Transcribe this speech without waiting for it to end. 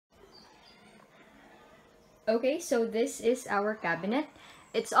Okay, so this is our cabinet.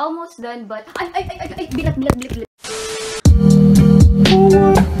 It's almost done, but ay, bilat.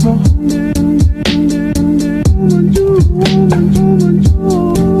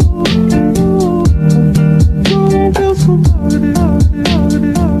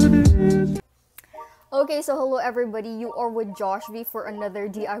 Okay, so hello everybody, you are with JoshvY for another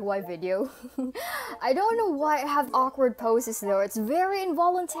DIY video. I don't know why I have awkward poses though, it's very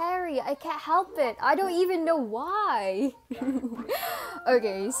involuntary, I can't help it, I don't even know why.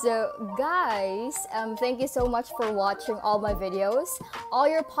 Okay, so guys, thank you so much for watching all my videos. All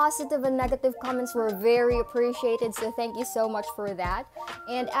your positive and negative comments were very appreciated, so thank you so much for that.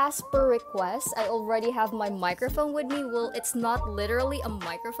 And as per request, I already have my microphone with me. Well, it's not literally a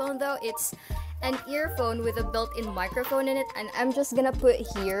microphone though, it's an earphone with a built-in microphone in it, and I'm just gonna put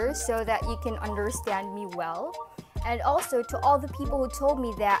here so that you can understand me well. And also to all the people who told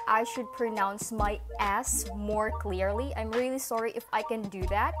me that I should pronounce my S more clearly, I'm really sorry if I can do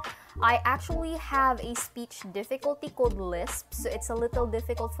that. I actually have a speech difficulty called lisp, so it's a little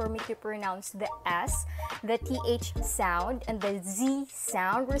difficult for me to pronounce the S, the TH sound, and the Z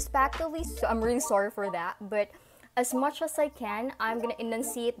sound respectively, so I'm really sorry for that. But as much as I can, I'm gonna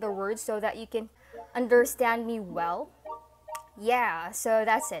enunciate the words so that you can understand me well. Yeah, so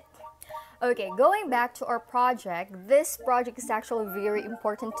that's it. Okay, going back to our project, this project is actually very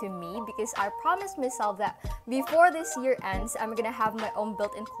important to me because I promised myself that before this year ends, I'm gonna have my own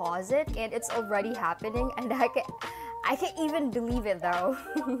built-in closet, and it's already happening, and I can't even believe it though.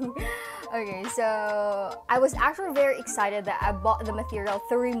 Okay, so I was actually very excited that I bought the material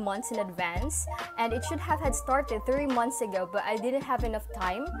 3 months in advance, and it should have had started 3 months ago, but I didn't have enough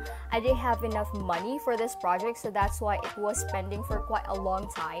time. I didn't have enough money for this project, so that's why it was pending for quite a long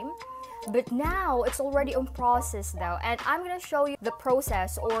time. But now it's already in process though, and I'm gonna show you the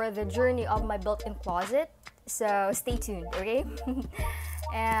process or the journey of my built-in closet, so stay tuned, okay?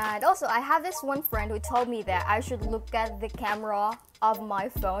 And also, I have this one friend who told me that I should look at the camera of my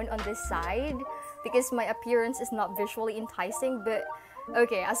phone on this side because my appearance is not visually enticing. But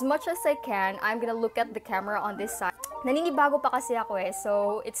okay, as much as I can, I'm gonna look at the camera on this side. Naninibago pa kasi ako eh,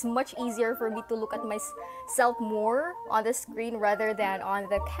 so it's much easier for me to look at myself more on the screen rather than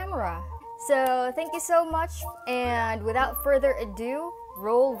on the camera. So thank you so much, and without further ado,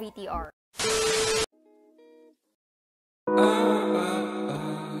 roll VTR.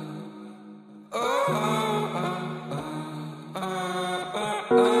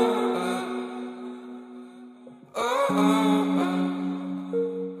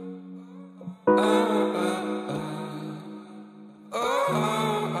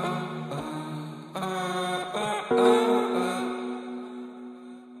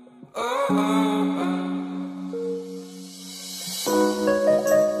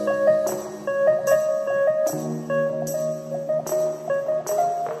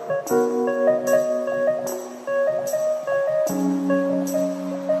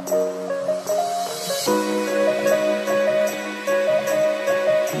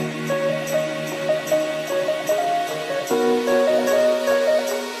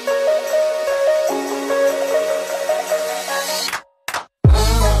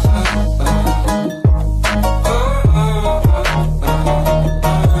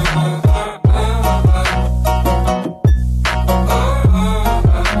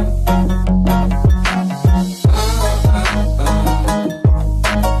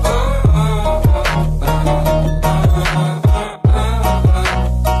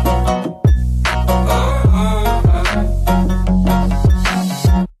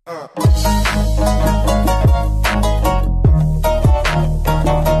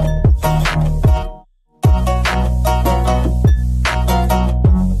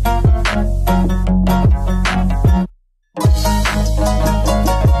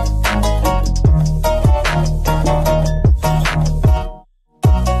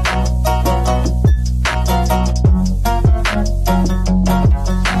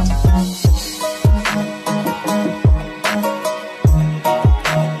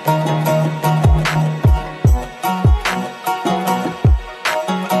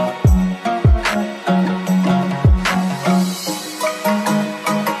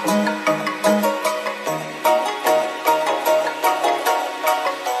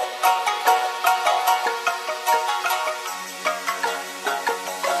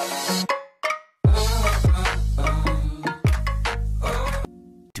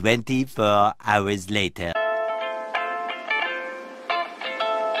 "24 hours later."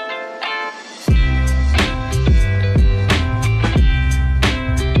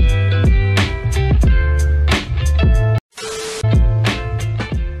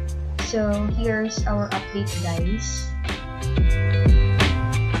 So here's our update, guys.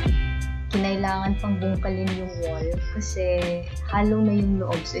 Kinailangan pang bungkalin yung wall kasi hollow na yung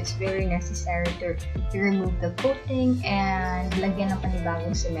loob, so it's very necessary to remove the coating and lagyan ng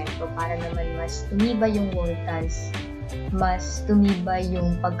panibagong semento para naman mas tumibay yung wall, tas mas tumibay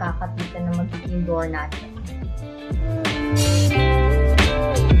yung pagkakapitan ng magiging door natin.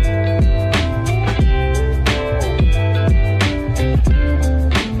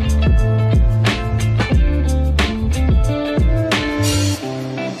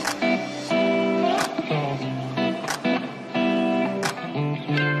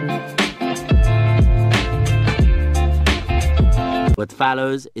 What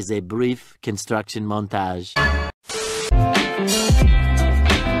follows is a brief construction montage.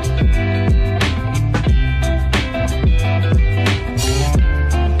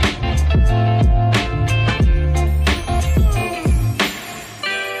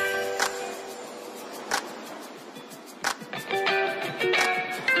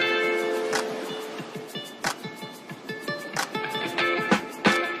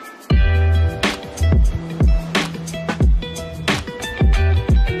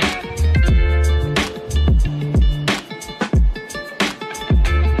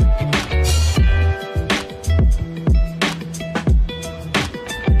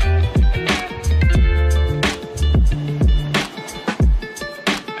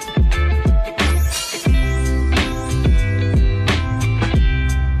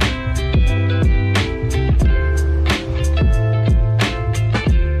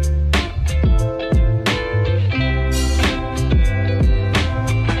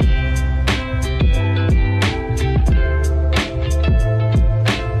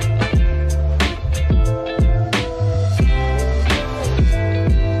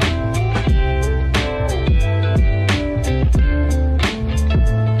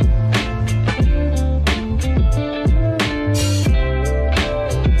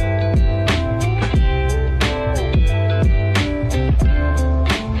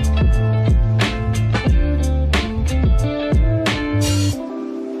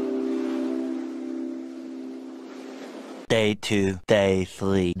 Day 2, Day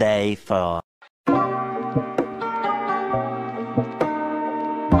 3, Day 4.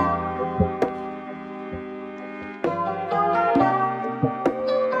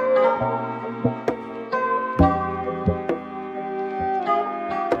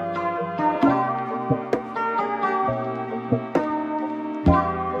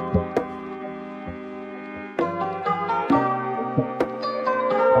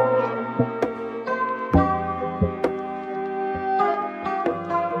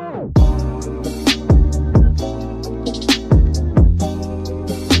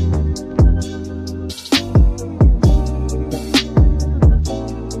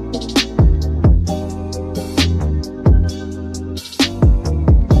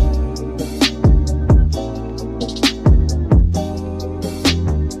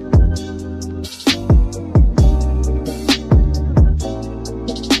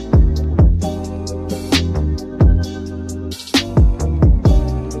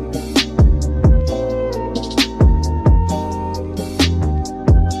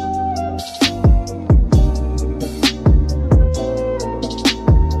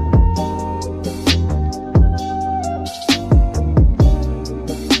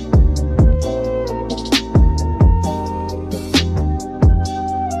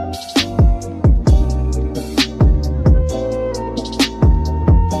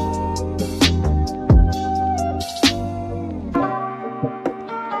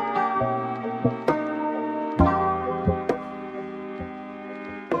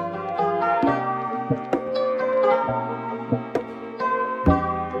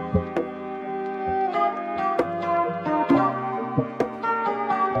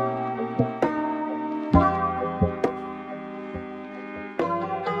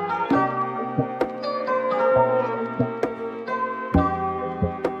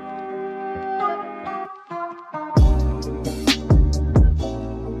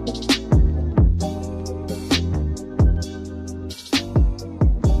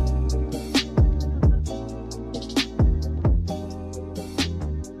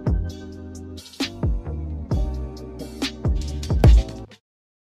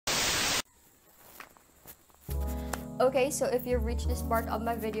 Okay, so if you've reached this part of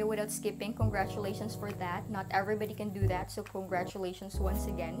my video without skipping, congratulations for that. Not everybody can do that, so congratulations once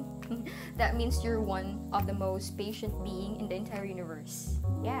again. That means you're one of the most patient being in the entire universe.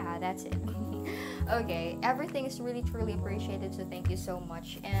 Yeah, that's it. Okay, everything is really truly appreciated, so thank you so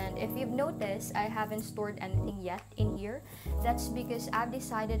much. And if you've noticed, I haven't stored anything yet in here. That's because I've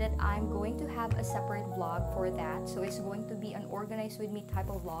decided that I'm going to have a separate vlog for that. So it's going to be an organized with me type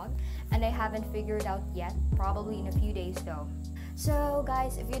of vlog, and I haven't figured out yet, probably in a few days though. So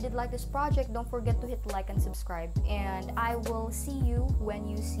guys, if you did like this project, don't forget to hit like and subscribe, and I will see you when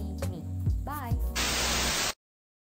you see me. Bye!